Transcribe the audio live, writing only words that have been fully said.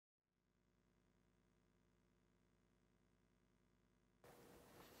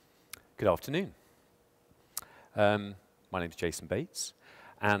Good afternoon. My name is Jason Bates,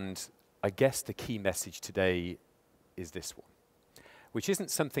 and I guess the key message today is this one, which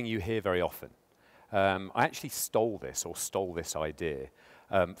isn't something you hear very often. I actually stole this idea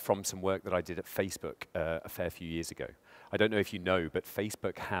from some work that I did at Facebook a fair few years ago. I don't know if you know, but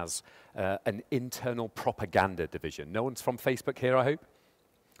Facebook has an internal propaganda division. No one's from Facebook here, I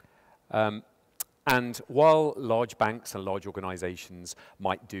hope? And while large banks and large organizations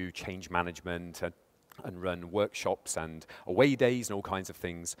might do change management and run workshops and away days and all kinds of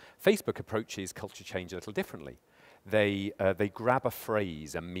things, Facebook approaches culture change a little differently. They grab a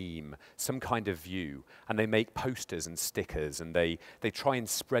phrase, a meme, some kind of view, and they make posters and stickers, and they try and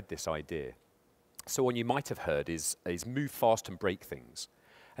spread this idea. So what you might have heard is move fast and break things.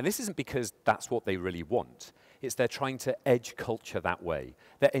 And this isn't because that's what they really want. It's they're trying to edge culture that way.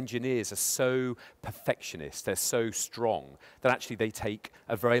 Their engineers are so perfectionist, they're so strong, that actually they take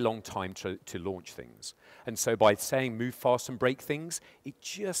a very long time to launch things. And so by saying move fast and break things, it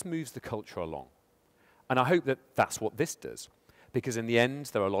just moves the culture along. And I hope that that's what this does. Because in the end,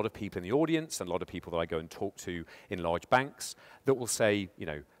 there are a lot of people in the audience and a lot of people that I go and talk to in large banks that will say, you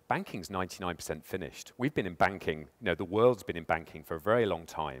know, banking's 99% finished. We've been in banking, you know, the world's been in banking for a very long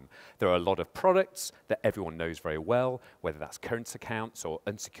time. There are a lot of products that everyone knows very well, whether that's current accounts or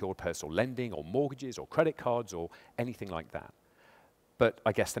unsecured personal lending or mortgages or credit cards or anything like that. But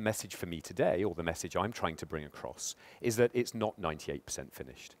I guess the message for me today, or the message I'm trying to bring across, is that it's not 98%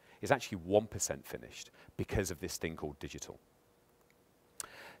 finished. It's actually 1% finished because of this thing called digital.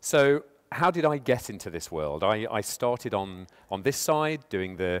 So how did I get into this world? I started on this side,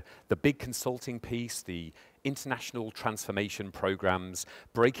 doing the big consulting piece, the international transformation programs,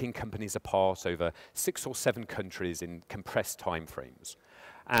 breaking companies apart over 6 or 7 countries in compressed timeframes.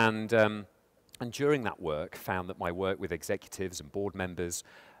 And during that work, found that my work with executives and board members,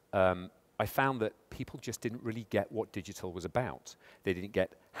 I found that people just didn't really get what digital was about. They didn't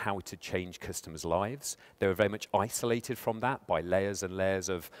get how to change customers' lives. They were very much isolated from that by layers and layers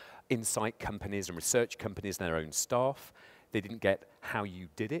of insight companies and research companies and their own staff. They didn't get how you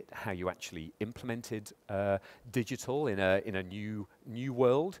did it, how you actually implemented digital in a new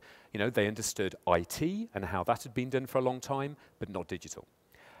world. You know, they understood IT and how that had been done for a long time, but not digital.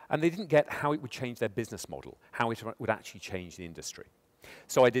 And they didn't get how it would change their business model, how it would actually change the industry.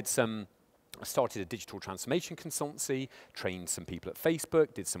 So I started a digital transformation consultancy, trained some people at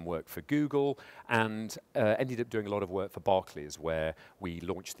Facebook, did some work for Google, and ended up doing a lot of work for Barclays, where we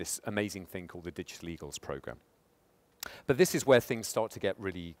launched this amazing thing called the Digital Eagles program. But this is where things start to get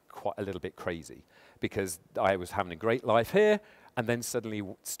really quite a little bit crazy, because I was having a great life here, and then suddenly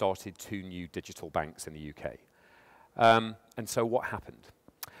started 2 new digital banks in the UK. And so what happened?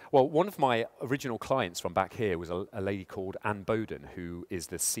 Well, one of my original clients from back here was a lady called Anne Bowden, who is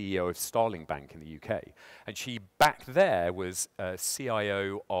the CEO of Starling Bank in the UK. And she, back there, was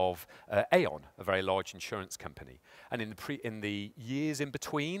CIO of Aon, a very large insurance company. And in the years in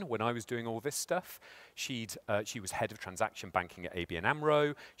between, when I was doing all this stuff, she was head of transaction banking at ABN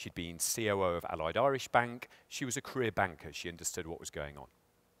AMRO. She'd been COO of Allied Irish Bank. She was a career banker. She understood what was going on.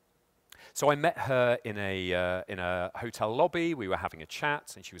 So I met her in a hotel lobby. We were having a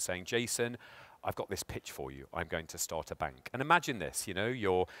chat, and she was saying, Jason, I've got this pitch for you. I'm going to start a bank. And imagine this, you know,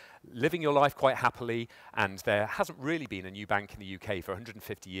 you're living your life quite happily, and there hasn't really been a new bank in the UK for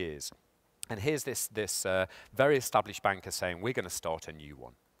 150 years. And here's this very established banker saying, we're going to start a new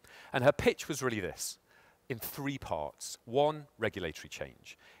one. And her pitch was really this, in 3 parts. 1, regulatory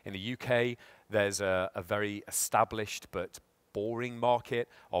change. In the UK, there's a very established but boring market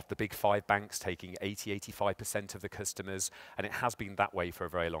of the big 5 banks taking 80–85% of the customers, and it has been that way for a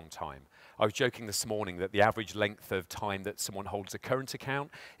very long time. I was joking this morning that the average length of time that someone holds a current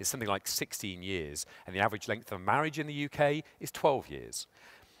account is something like 16 years, and the average length of marriage in the UK is 12 years.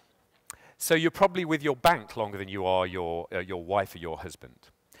 So you're probably with your bank longer than you are your wife or your husband.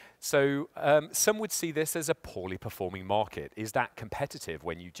 So some would see this as a poorly performing market. Is that competitive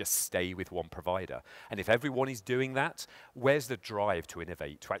when you just stay with one provider? And if everyone is doing that, where's the drive to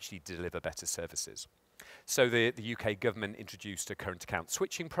innovate, to actually deliver better services? So the UK government introduced a current account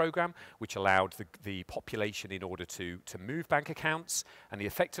switching program, which allowed the population in order to move bank accounts. And the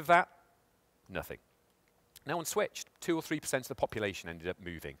effect of that? Nothing. No one switched. 2 or 3% of the population ended up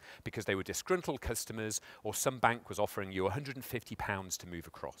moving because they were disgruntled customers, or some bank was offering you £150 to move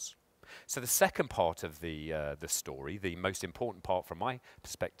across. So the second part of the story, the most important part from my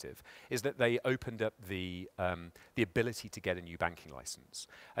perspective, is that they opened up the ability to get a new banking license.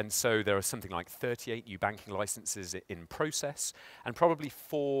 And so there are something like 38 new banking licenses in process, and probably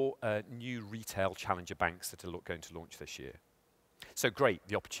 4 new retail challenger banks that are going to launch this year. So great,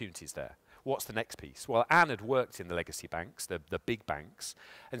 the opportunity's there. What's the next piece? Well, Anne had worked in the legacy banks, the big banks,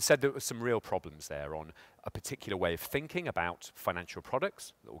 and said there were some real problems there on a particular way of thinking about financial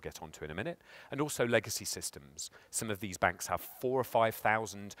products, that we'll get onto in a minute, and also legacy systems. Some of these banks have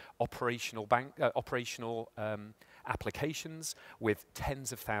 4,000 or 5,000 operational applications with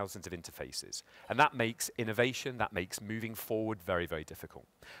tens of thousands of interfaces. And that makes innovation, that makes moving forward very, very difficult.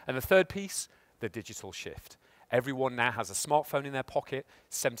 And the third piece, the digital shift. Everyone now has a smartphone in their pocket,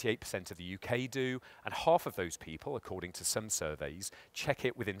 78% of the UK do, and half of those people, according to some surveys, check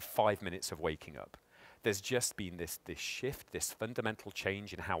it within 5 minutes of waking up. There's just been this shift, this fundamental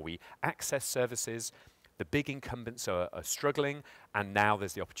change in how we access services. The big incumbents are struggling, and now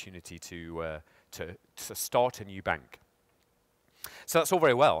there's the opportunity to start a new bank. So that's all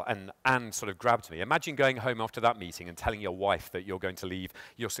very well, and Anne sort of grabbed me. Imagine going home after that meeting and telling your wife that you're going to leave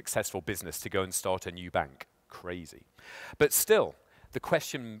your successful business to go and start a new bank. Crazy. But still, the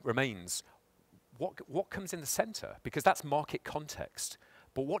question remains, what comes in the center? Because that's market context.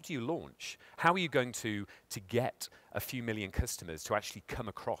 But what do you launch? How are you going to get a few million customers to actually come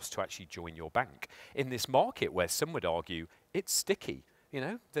across, to actually join your bank? In this market where some would argue it's sticky, you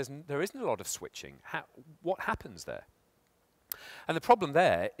know, there isn't a lot of switching. What happens there? And the problem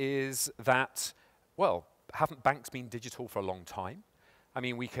there is that, well, haven't banks been digital for a long time? I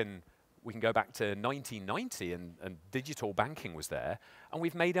mean, we can go back to 1990 and digital banking was there, and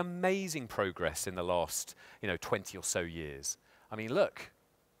we've made amazing progress in the last 20 or so years. I mean, look.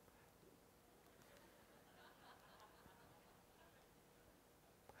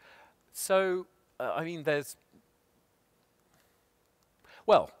 So, I mean,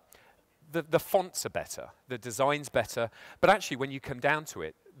 well, the fonts are better, the design's better, but actually when you come down to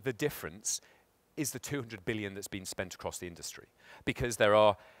it, the difference is the 200 billion that's been spent across the industry. Because there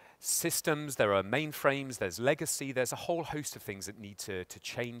are systems, there are mainframes, there's legacy, there's a whole host of things that need to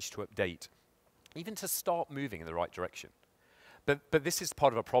change, to update, even to start moving in the right direction. But this is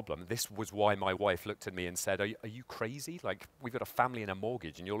part of a problem. This was why my wife looked at me and said, are you crazy? Like, we've got a family and a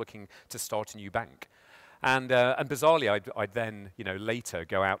mortgage, and you're looking to start a new bank. And bizarrely, I'd then, later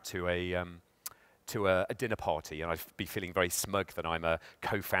go out to a dinner party, and I'd be feeling very smug that I'm a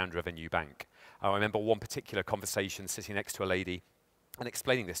co-founder of a new bank. I remember one particular conversation sitting next to a lady and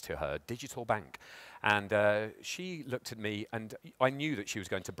explaining this to her, digital bank. And she looked at me, and I knew that she was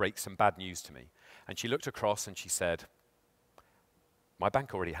going to break some bad news to me. And she looked across and she said, my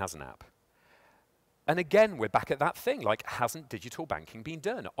bank already has an app. And again, we're back at that thing, like, hasn't digital banking been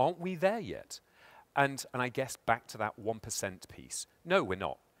done? Aren't we there yet? And I guess back to that 1% piece. No, we're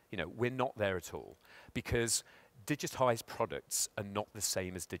not. We're not there at all, because digitized products are not the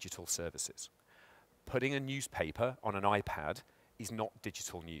same as digital services. Putting a newspaper on an iPad is not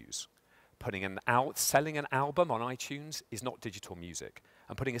digital news. Selling an album on iTunes is not digital music.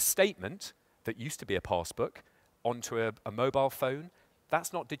 And putting a statement that used to be a passbook onto a mobile phone,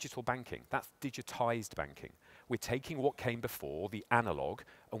 that's not digital banking. That's digitized banking. We're taking what came before, the analog,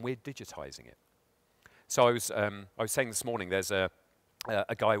 and we're digitizing it. So I was saying this morning, there's a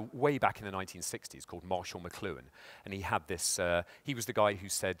guy way back in the 1960s called Marshall McLuhan, and he had this. He was the guy who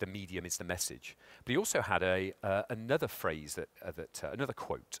said the medium is the message. But he also had another phrase another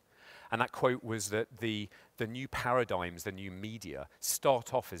quote, and that quote was that the new paradigms, the new media,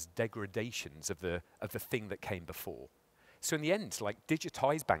 start off as degradations of the thing that came before. So in the end, like,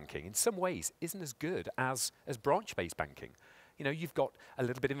 digitized banking in some ways isn't as good as branch-based banking. You've got a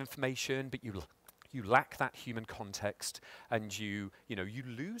little bit of information, but you lack that human context, and you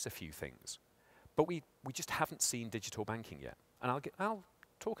lose a few things. But we just haven't seen digital banking yet. And I'll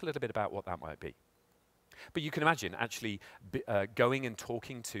talk a little bit about what that might be. But you can imagine actually going and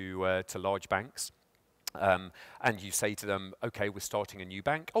talking to large banks, and you say to them, okay, we're starting a new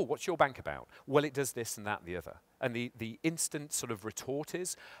bank. Oh, what's your bank about? Well, it does this and that and the other. And the instant sort of retort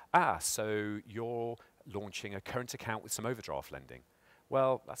is, so you're launching a current account with some overdraft lending.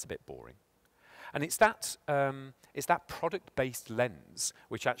 Well, that's a bit boring. And it's that product-based lens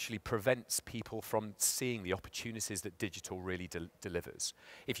which actually prevents people from seeing the opportunities that digital really delivers.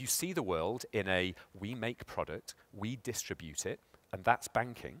 If you see the world in we make product, we distribute it, and that's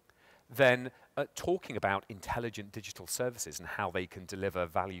banking, then talking about intelligent digital services and how they can deliver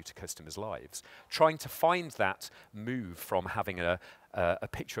value to customers' lives, trying to find that move from having a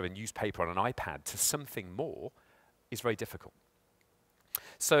picture of a newspaper on an iPad to something more is very difficult.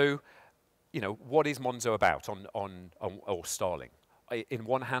 So, what is Monzo about or Starling? In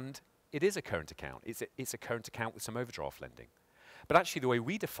one hand, it is a current account. It's a current account with some overdraft lending. But actually, the way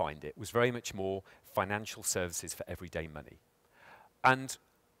we defined it was very much more financial services for everyday money. And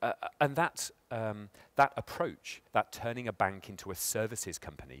that that approach, that turning a bank into a services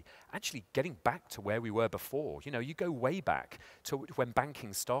company, actually getting back to where we were before. You know, you go way back to when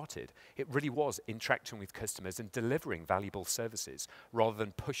banking started. It really was interacting with customers and delivering valuable services rather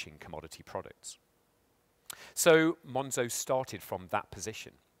than pushing commodity products. So Monzo started from that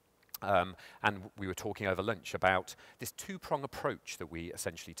position. And we were talking over lunch about this two-prong approach that we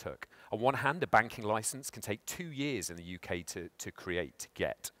essentially took. On one hand, a banking license can take 2 years in the UK to create, to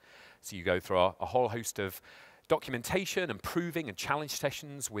get. So you go through a whole host of documentation and proving and challenge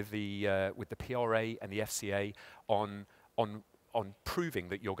sessions with the PRA and the FCA on proving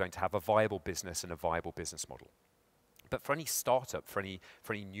that you're going to have a viable business and a viable business model. But for any startup, for any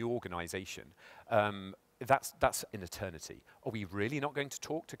new organization, that's an eternity. Are we really not going to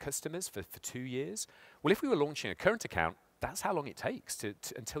talk to customers for 2 years? Well, if we were launching a current account, that's how long it takes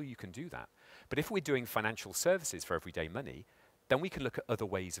until you can do that. But if we're doing financial services for everyday money, then we can look at other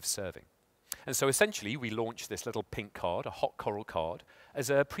ways of serving. And so essentially, we launched this little pink card, a hot coral card, as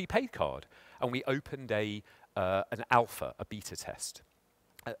a prepaid card. And we opened an alpha, a beta test.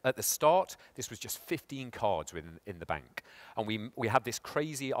 At the start, this was just 15 cards in the bank. And we had this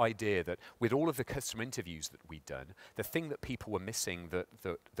crazy idea that with all of the customer interviews that we'd done, the thing that people were missing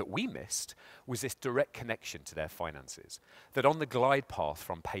that we missed was this direct connection to their finances. That on the glide path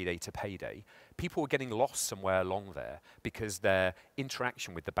from payday to payday, people were getting lost somewhere along there because their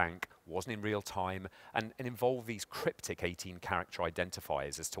interaction with the bank wasn't in real time and involved these cryptic 18-character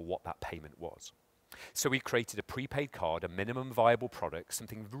identifiers as to what that payment was. So we created a prepaid card, a minimum viable product,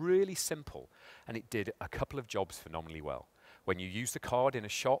 something really simple, and it did a couple of jobs phenomenally well. When you use the card in a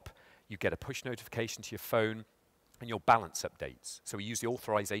shop, you get a push notification to your phone, and your balance updates. So we use the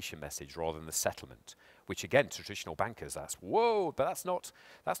authorization message rather than the settlement, which again, traditional bankers ask, whoa, but that's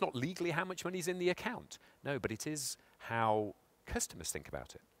not legally how much money is in the account. No, but it is how customers think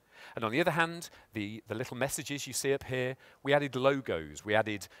about it. And on the other hand, the little messages you see up here, we added logos,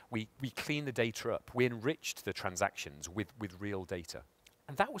 we cleaned the data up, we enriched the transactions with real data.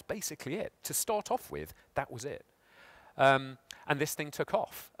 And that was basically it. To start off with, that was it. And this thing took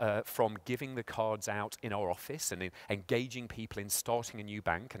off from giving the cards out in our office and engaging people in starting a new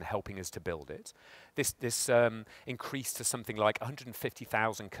bank and helping us to build it. This increased to something like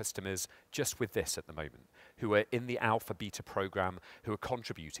 150,000 customers just with this at the moment, who are in the alpha beta program, who are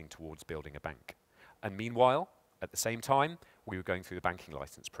contributing towards building a bank. And meanwhile, at the same time, we were going through the banking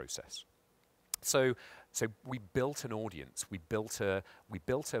license process. So we built an audience, we built a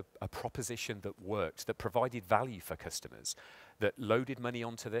proposition that worked, that provided value for customers, that loaded money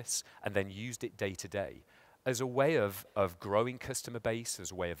onto this and then used it day to day as a way of growing customer base,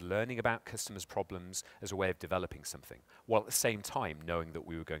 as a way of learning about customers' problems, as a way of developing something, while at the same time knowing that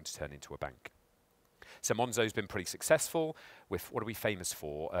we were going to turn into a bank. So Monzo's been pretty successful with, what are we famous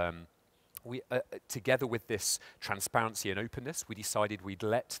for? Together with this transparency and openness, we decided we'd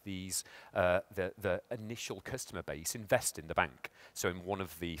let the initial customer base invest in the bank. So in one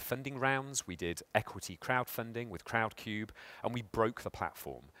of the funding rounds, we did equity crowdfunding with Crowdcube, and we broke the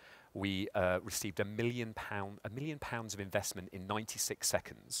platform. We received £1 million of investment in 96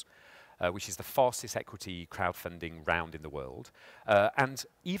 seconds. Which is the fastest equity crowdfunding round in the world. And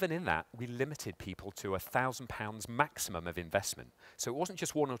even in that, we limited people to £1,000 maximum of investment. So it wasn't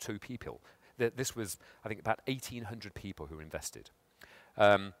just 1 or 2 people. This was, I think, about 1,800 people who invested.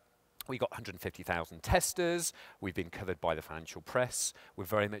 We got 150,000 testers. We've been covered by the financial press. We're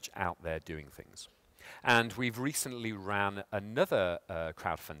very much out there doing things. And we've recently ran another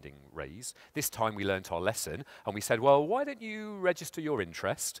crowdfunding raise. This time we learnt our lesson and we said, well, why don't you register your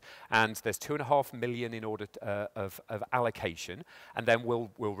interest? And there's 2.5 million in order of allocation, and then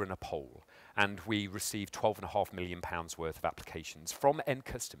we'll run a poll. And we received £12.5 million worth of applications from end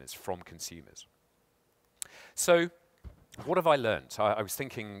customers, from consumers. So what have I learnt? I was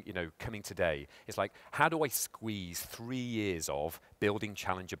thinking, coming today, is like, how do I squeeze 3 years of building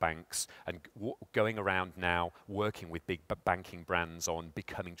challenger banks and going around now, working with big banking brands on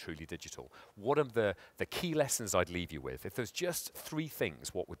becoming truly digital? What are the key lessons I'd leave you with? If there's just 3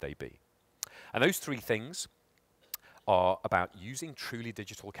 things, what would they be? And those 3 things are about using truly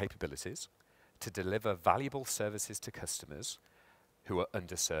digital capabilities to deliver valuable services to customers who are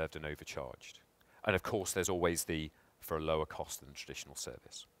underserved and overcharged. And of course, there's always for a lower cost than traditional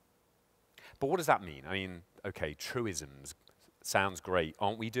service. But what does that mean? I mean, okay, truisms sounds great.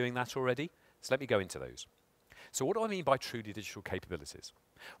 Aren't we doing that already? So let me go into those. So what do I mean by truly digital capabilities?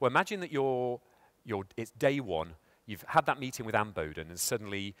 Well, imagine that it's day 1. You've had that meeting with Anne Bowden, and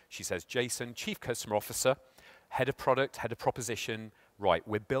suddenly she says, Jason, Chief Customer Officer, Head of Product, Head of Proposition, right,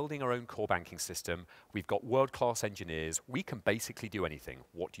 we're building our own core banking system. We've got world-class engineers. We can basically do anything.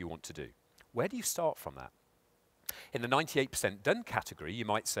 What do you want to do? Where do you start from that? In the 98% done category, you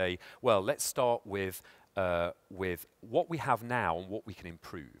might say, well, let's start with what we have now and what we can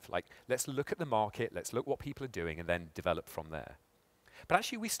improve. Like, let's look at the market, let's look what people are doing, and then develop from there. But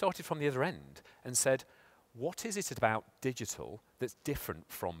actually, we started from the other end and said, what is it about digital that's different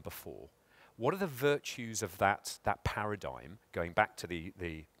from before? What are the virtues of that paradigm, going back to the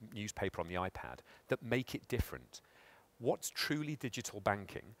newspaper on the iPad, that make it different? What's truly digital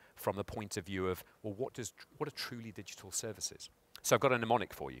banking from the point of view of, well, what are truly digital services? So I've got a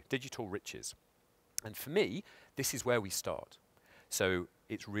mnemonic for you, digital riches. And for me, this is where we start. So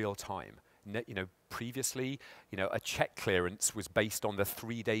it's real time. Previously, a check clearance was based on the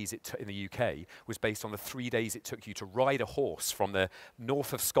 3 days it took in the UK, was based on the 3 days it took you to ride a horse from the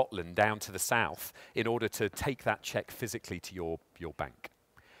north of Scotland down to the south in order to take that check physically to your bank.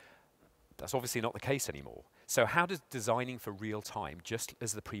 That's obviously not the case anymore. So how does designing for real time, just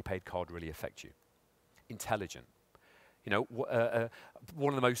as the prepaid card, really affect you? Intelligent.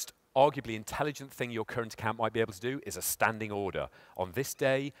 One of the most arguably intelligent thing your current account might be able to do is a standing order. On this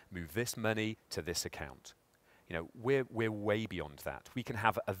day, move this money to this account. We're way beyond that. We can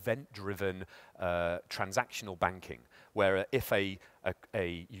have event-driven transactional banking, where if a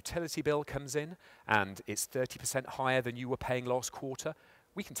utility bill comes in and it's 30% higher than you were paying last quarter,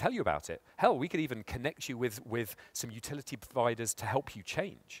 we can tell you about it. Hell, we could even connect you with some utility providers to help you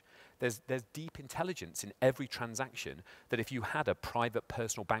change. There's deep intelligence in every transaction that if you had a private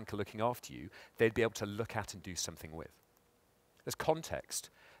personal banker looking after you, they'd be able to look at and do something with. There's context.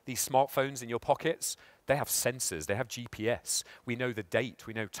 These smartphones in your pockets, they have sensors, they have GPS. We know the date,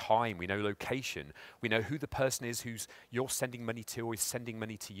 we know time, we know location. We know who the person is who's you're sending money to or is sending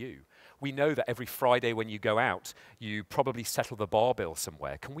money to you. We know that every Friday when you go out, you probably settle the bar bill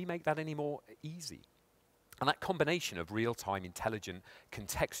somewhere. Can we make that any more easy? And that combination of real-time, intelligent,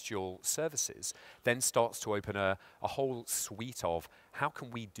 contextual services then starts to open a whole suite of how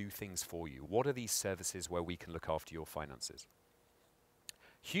can we do things for you? What are these services where we can look after your finances?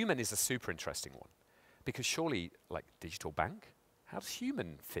 Human is a super interesting one, because surely, like digital bank, how does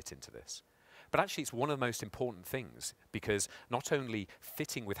human fit into this? But actually, it's one of the most important things, because not only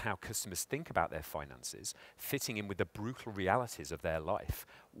fitting with how customers think about their finances, fitting in with the brutal realities of their life,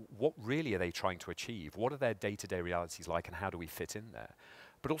 what really are they trying to achieve? What are their day-to-day realities like, and how do we fit in there?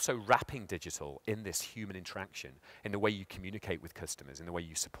 But also wrapping digital in this human interaction, in the way you communicate with customers, in the way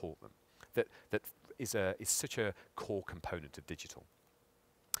you support them, that is such a core component of digital.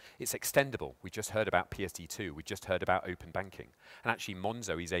 It's extendable. We just heard about PSD2. We just heard about open banking. And actually,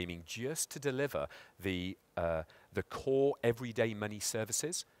 Monzo is aiming just to deliver the core everyday money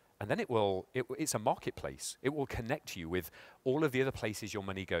services. And then it's a marketplace. It will connect you with all of the other places your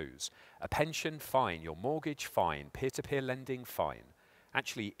money goes. A pension, fine. Your mortgage, fine. Peer-to-peer lending, fine.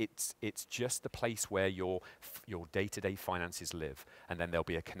 Actually, it's just the place where your day-to-day finances live. And then there'll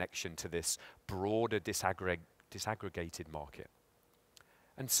be a connection to this broader disaggregated market.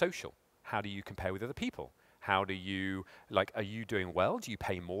 And social, how do you compare with other people? How do you, are you doing well? Do you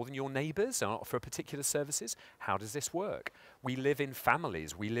pay more than your neighbors for particular services? How does this work? We live in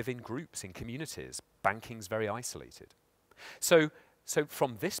families, we live in groups, in communities. Banking's very isolated. So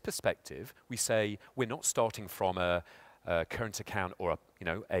from this perspective, we say we're not starting from a current account or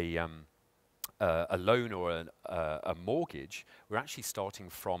a loan or a mortgage. We're actually starting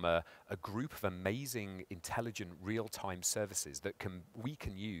from a group of amazing, intelligent, real-time services that we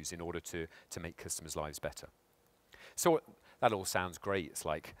can use in order to make customers' lives better. So that all sounds great. It's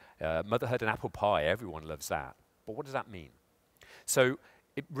like motherhood and apple pie. Everyone loves that. But what does that mean? So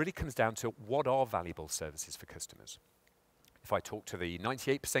it really comes down to what are valuable services for customers. If I talk to the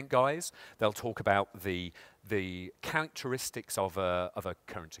 98% guys, they'll talk about the characteristics of a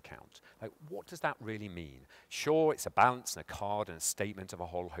current account. Like, what does that really mean? Sure, it's a balance and a card and a statement of a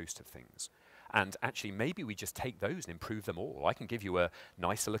whole host of things. And actually, maybe we just take those and improve them all. I can give you a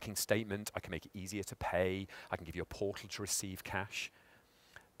nicer looking statement. I can make it easier to pay. I can give you a portal to receive cash.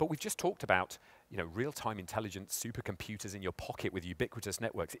 But we've just talked about real-time intelligent supercomputers in your pocket with ubiquitous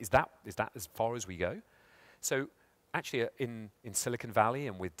networks. Is that as far as we go? So actually, in Silicon Valley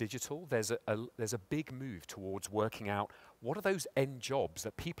and with digital, there's a big move towards working out what are those end jobs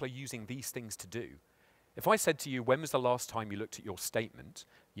that people are using these things to do. If I said to you, when was the last time you looked at your statement,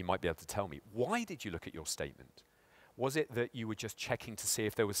 you might be able to tell me. Why did you look at your statement? Was it that you were just checking to see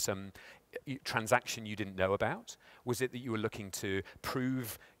if there was some transaction you didn't know about? Was it that you were looking to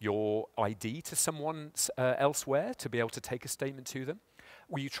prove your ID to someone elsewhere to be able to take a statement to them?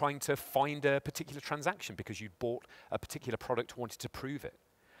 Were you trying to find a particular transaction because you'd bought a particular product and wanted to prove it?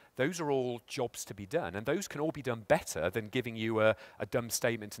 Those are all jobs to be done, and those can all be done better than giving you a dumb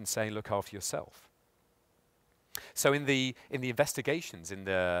statement and saying, look after yourself. So in the investigations, in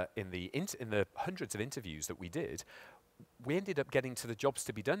the hundreds of interviews that we did, we ended up getting to the jobs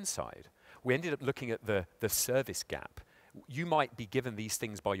to be done side. We ended up looking at the service gap. You might be given these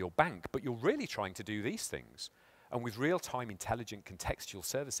things by your bank, but you're really trying to do these things. And with real-time, intelligent, contextual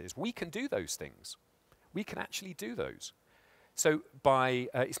services, we can do those things. We can actually do those. So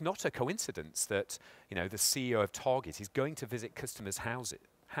it's not a coincidence that the CEO of Target is going to visit customers'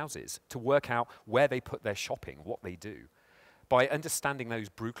 houses to work out where they put their shopping, what they do. By understanding those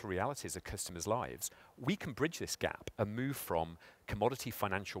brutal realities of customers' lives, we can bridge this gap and move from commodity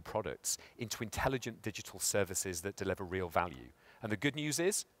financial products into intelligent digital services that deliver real value. And the good news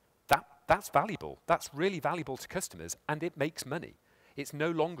is that's valuable. That's really valuable to customers, and it makes money. It's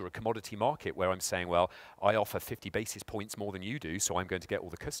no longer a commodity market where I'm saying, well, I offer 50 basis points more than you do, so I'm going to get all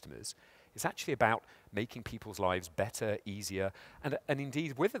the customers. It's actually about making people's lives better, easier, and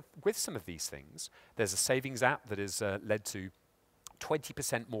indeed, with some of these things, there's a savings app that has led to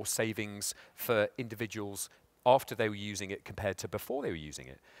 20% more savings for individuals after they were using it compared to before they were using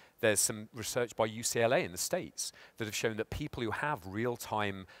it. There's some research by UCLA in the States that have shown that people who have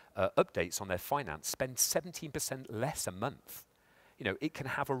real-time updates on their finance spend 17% less a month. It can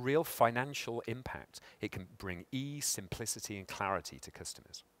have a real financial impact. It can bring ease, simplicity, and clarity to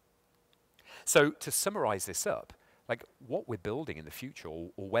customers. So to summarize this up, like what we're building in the future or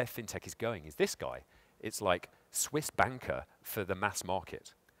where fintech is going is this guy. It's like Swiss banker for the mass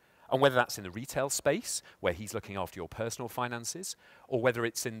market. And whether that's in the retail space, where he's looking after your personal finances, or whether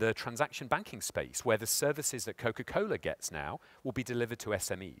it's in the transaction banking space, where the services that Coca-Cola gets now will be delivered to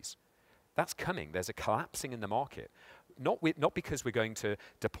SMEs. That's coming. There's a collapsing in the market. Not because we're going to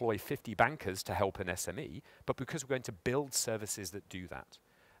deploy 50 bankers to help an SME, but because we're going to build services that do that.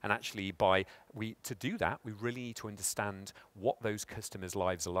 And actually, to do that, we really need to understand what those customers'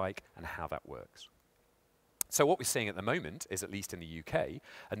 lives are like and how that works. So what we're seeing at the moment is, at least in the UK,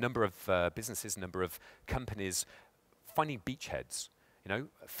 a number of businesses, a number of companies finding beachheads.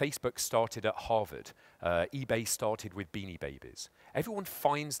 Facebook started at Harvard. eBay started with Beanie Babies. Everyone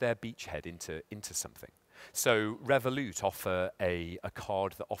finds their beachhead into something. So Revolut offer a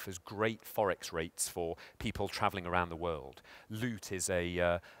card that offers great forex rates for people traveling around the world. Loot is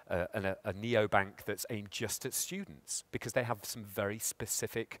a neobank that's aimed just at students because they have some very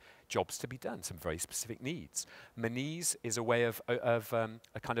specific jobs to be done, some very specific needs. Monese is a way of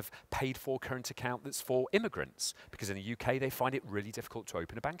a kind of paid-for current account that's for immigrants because in the UK they find it really difficult to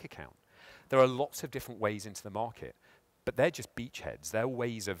open a bank account. There are lots of different ways into the market. But they're just beachheads. They're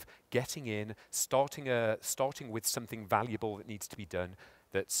ways of getting in, starting with something valuable that needs to be done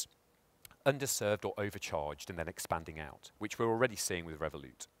that's underserved or overcharged, and then expanding out, which we're already seeing with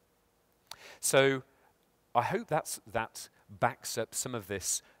Revolut. So I hope that backs up some of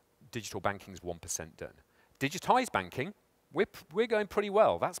this digital banking's 1% done. Digitized banking, we're going pretty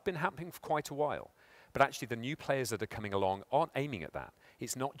well. That's been happening for quite a while. But actually, the new players that are coming along aren't aiming at that.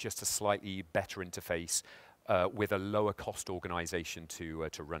 It's not just a slightly better interface with a lower cost organization to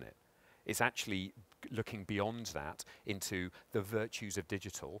run it. It's actually looking beyond that into the virtues of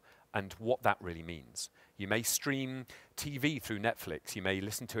digital and what that really means. You may stream TV through Netflix. You may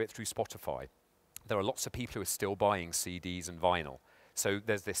listen to it through Spotify. There are lots of people who are still buying CDs and vinyl. So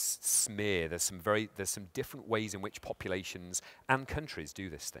there's this smear. There's some different ways in which populations and countries do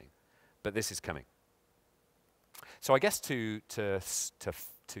this thing. But this is coming. So I guess to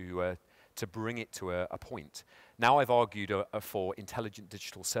bring it to a point. Now I've argued for intelligent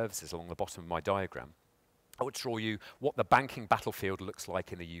digital services along the bottom of my diagram. I would draw you what the banking battlefield looks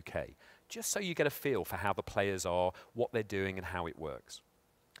like in the UK, just so you get a feel for how the players are, what they're doing, and how it works.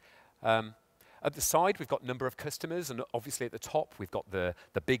 At the side, we've got a number of customers, and obviously at the top, we've got the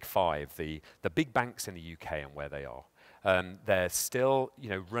big five, the big banks in the UK and where they are. They're still,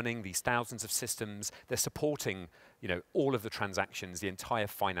 running these thousands of systems. They're supporting, all of the transactions, the entire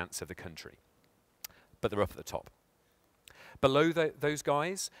finance of the country. But they're up at the top. Below those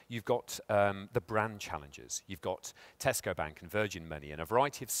guys, you've got the brand challengers. You've got Tesco Bank and Virgin Money and a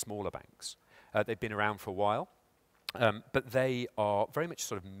variety of smaller banks. They've been around for a while. But they are very much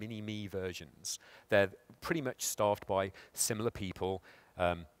sort of mini-me versions. They're pretty much staffed by similar people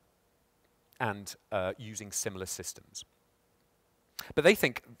and using similar systems. But they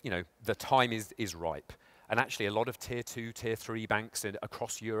think, the time is ripe. And actually, a lot of tier 2, tier 3 banks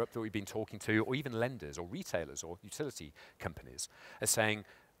across Europe that we've been talking to, or even lenders or retailers or utility companies, are saying,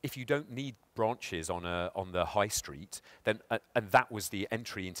 if you don't need branches on the high street, then and that was the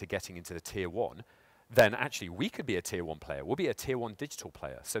entry into getting into the tier 1, then actually we could be a tier one player. We'll be a tier one digital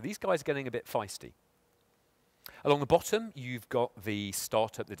player. So these guys are getting a bit feisty. Along the bottom, you've got the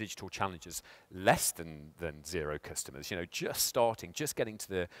startup, the digital challengers, less than 0 customers, just starting, just getting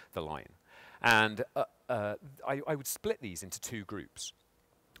to the line. And I would split these into 2 groups.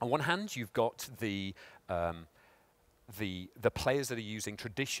 On one hand, you've got the players that are using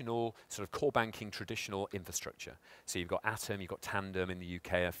traditional, sort of core banking, traditional infrastructure. So you've got Atom, you've got Tandem in the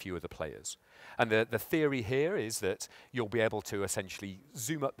UK, a few other players. And the theory here is that you'll be able to essentially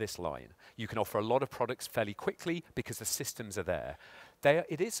zoom up this line. You can offer a lot of products fairly quickly because the systems are there.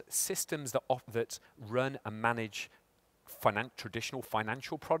 It is systems that run and manage traditional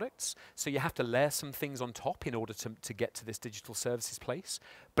financial products. So you have to layer some things on top in order to get to this digital services place,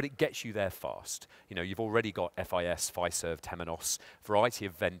 but it gets you there fast. You've already got FIS, Fiserv, Temenos, variety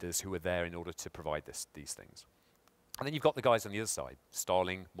of vendors who are there in order to provide these things. And then you've got the guys on the other side,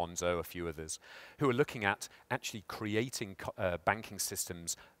 Starling, Monzo, a few others, who are looking at actually creating banking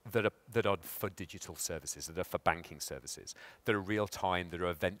systems that are for digital services, that are for banking services, that are real-time, that are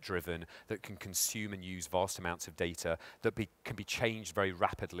event-driven, that can consume and use vast amounts of data, that can be changed very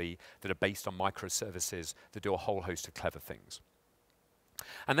rapidly, that are based on microservices, that do a whole host of clever things.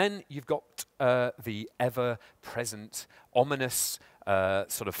 And then you've got the ever-present, ominous,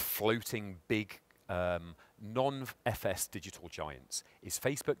 sort of floating big non-FS digital giants. Is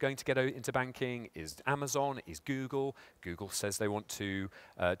Facebook going to get into banking? Is Amazon? Is Google? Google says they want to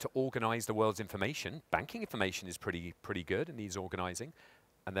organize the world's information. Banking information is pretty good and needs organizing,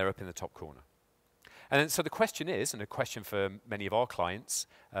 and they're up in the top corner. And then, so the question is, and a question for many of our clients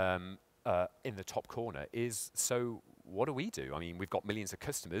in the top corner is, so what do we do? I mean, we've got millions of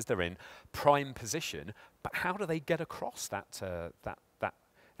customers. They're in prime position, but how do they get across that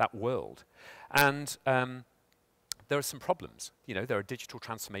world? And there are some problems. There are digital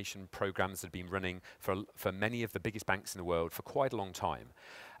transformation programs that have been running for many of the biggest banks in the world for quite a long time.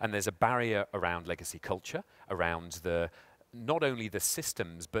 And there's a barrier around legacy culture, around not only the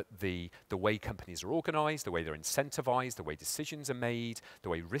systems, but the way companies are organized, the way they're incentivized, the way decisions are made, the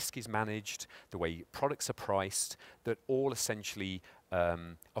way risk is managed, the way products are priced, that all essentially are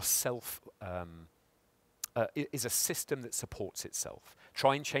is a system that supports itself.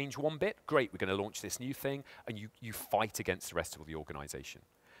 Try and change one bit, great, we're going to launch this new thing, and you fight against the rest of the organization.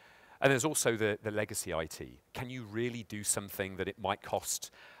 And there's also the legacy IT. Can you really do something that it might cost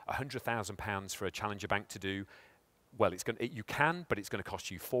 £100,000 for a challenger bank to do? Well, you can, but it's going to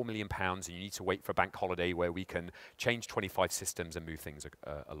cost you £4 million, and you need to wait for a bank holiday where we can change 25 systems and move things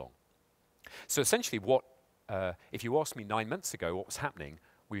along. So essentially, if you asked me 9 months ago what was happening,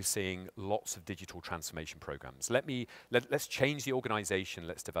 we were seeing lots of digital transformation programs. Let's change the organization,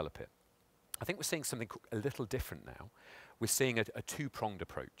 let's develop it. I think we're seeing something a little different now. We're seeing a two-pronged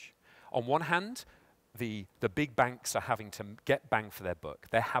approach. On one hand, the big banks are having to get bang for their buck.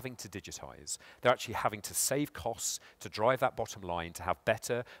 They're having to digitize. They're actually having to save costs to drive that bottom line, to have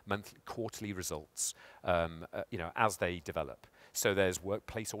better monthly, quarterly results as they develop. So there's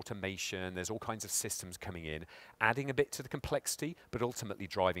workplace automation, there's all kinds of systems coming in, adding a bit to the complexity, but ultimately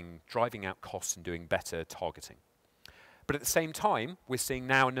driving out costs and doing better targeting. But at the same time, we're seeing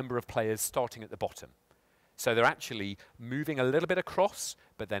now a number of players starting at the bottom. So they're actually moving a little bit across,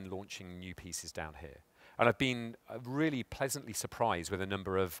 but then launching new pieces down here. And I've been really pleasantly surprised with a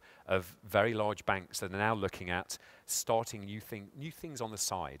number of very large banks that are now looking at starting new things on the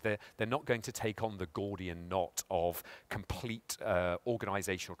side. They're not going to take on the Gordian knot of complete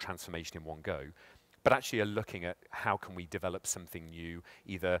organizational transformation in one go, but actually are looking at how can we develop something new,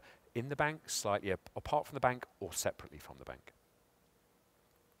 either in the bank, slightly apart from the bank, or separately from the bank.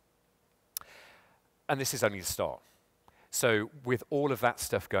 And this is only the start. So with all of that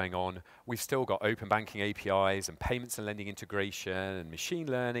stuff going on, we've still got open banking APIs and payments and lending integration and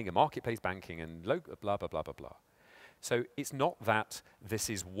machine learning and marketplace banking and blah, blah, blah, blah, blah. So it's not that this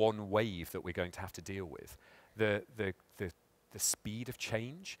is one wave that we're going to have to deal with. The speed of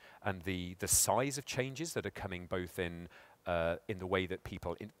change and the size of changes that are coming both in the way that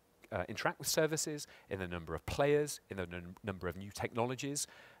people interact with services, in the number of players, in the number of new technologies,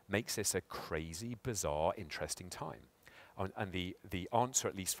 makes this a crazy, bizarre, interesting time. And the answer,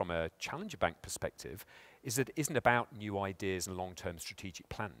 at least from a challenger bank perspective, is that it isn't about new ideas and long-term strategic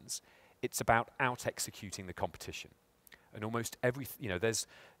plans. It's about out-executing the competition. And almost there's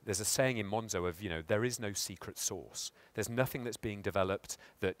a saying in Monzo of, there is no secret sauce. There's nothing that's being developed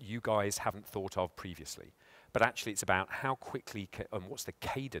that you guys haven't thought of previously. But actually, it's about how quickly and what's the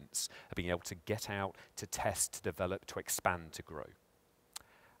cadence of being able to get out, to test, to develop, to expand, to grow.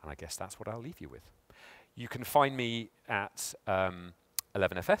 And I guess that's what I'll leave you with. You can find me at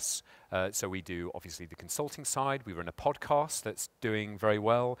 11FS. So we do obviously the consulting side. We run a podcast that's doing very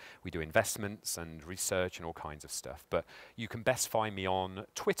well. We do investments and research and all kinds of stuff. But you can best find me on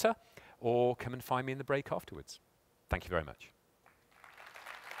Twitter or come and find me in the break afterwards. Thank you very much.